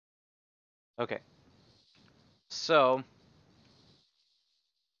Okay. So,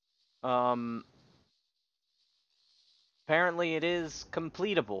 um, apparently it is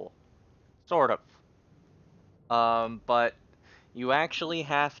completable. Sort of. But you actually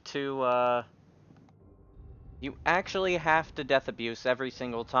have to, death abuse every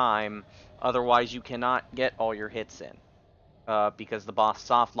single time, otherwise you cannot get all your hits in. Because the boss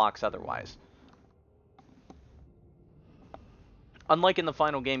soft locks otherwise. Unlike in the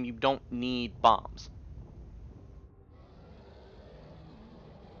final game, you don't need bombs.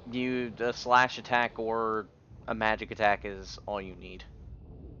 A slash attack or a magic attack is all you need.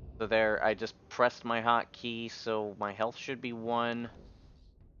 So there, I just pressed my hotkey, so my health should be 1.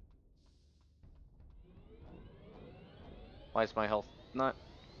 Why is my health not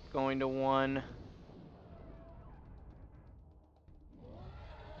going to 1?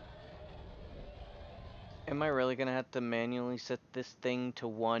 Am I really gonna have to manually set this thing to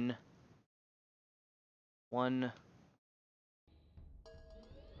 1? 1.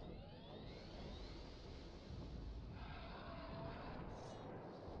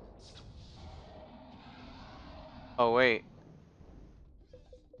 Oh wait.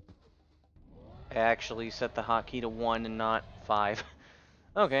 I actually set the hotkey to 1 and not 5.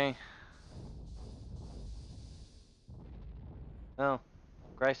 Okay. Well,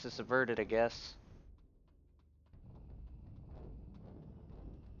 crisis averted, I guess.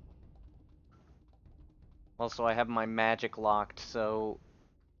 Also, I have my magic locked, so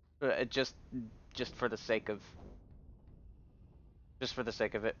just for the sake of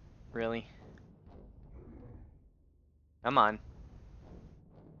it, really. Come on.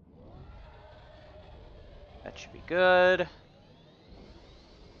 That should be good.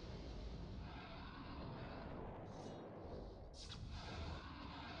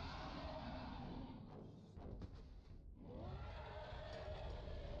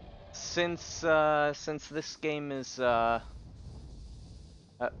 Since this game is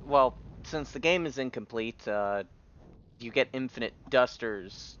well, since the game is incomplete, you get infinite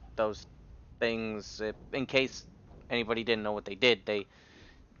dusters. Those things, in case anybody didn't know what they did,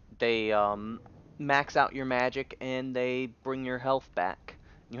 they max out your magic and they bring your health back.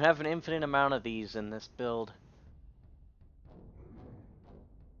 You have an infinite amount of these in this build.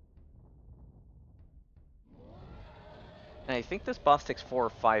 And I think this boss takes 4 or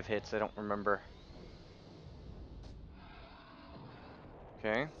 5 hits, I don't remember.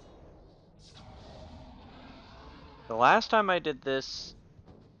 Okay. The last time I did this,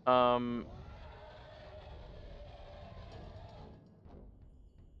 um...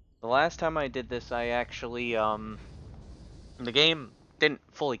 I actually, the game didn't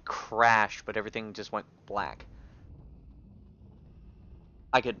fully crash, but everything just went black.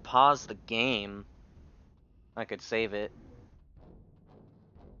 I could pause the game. I could save it.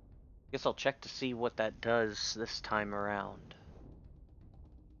 Guess I'll check to see what that does this time around.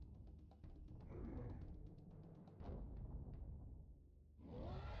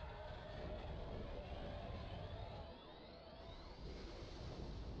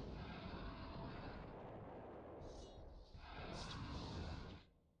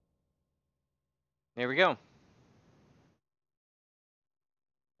 There we go.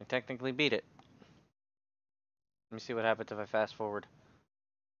 I technically beat it. Let me see what happens if I fast forward.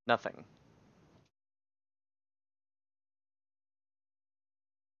 Nothing.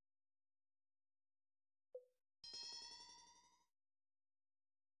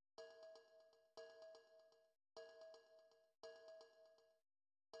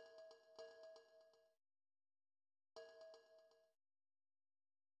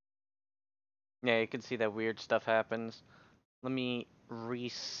 Yeah, you can see that weird stuff happens. Let me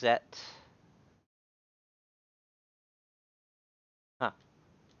reset. Huh.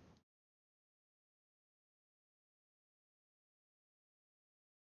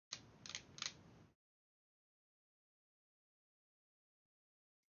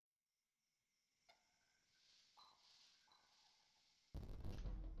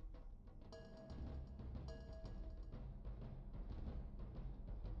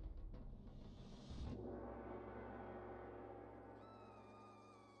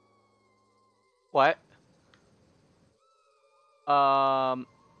 What? Um...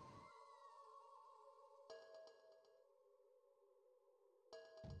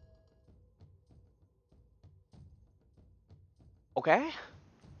 Okay.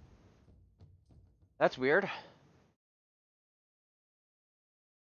 That's weird.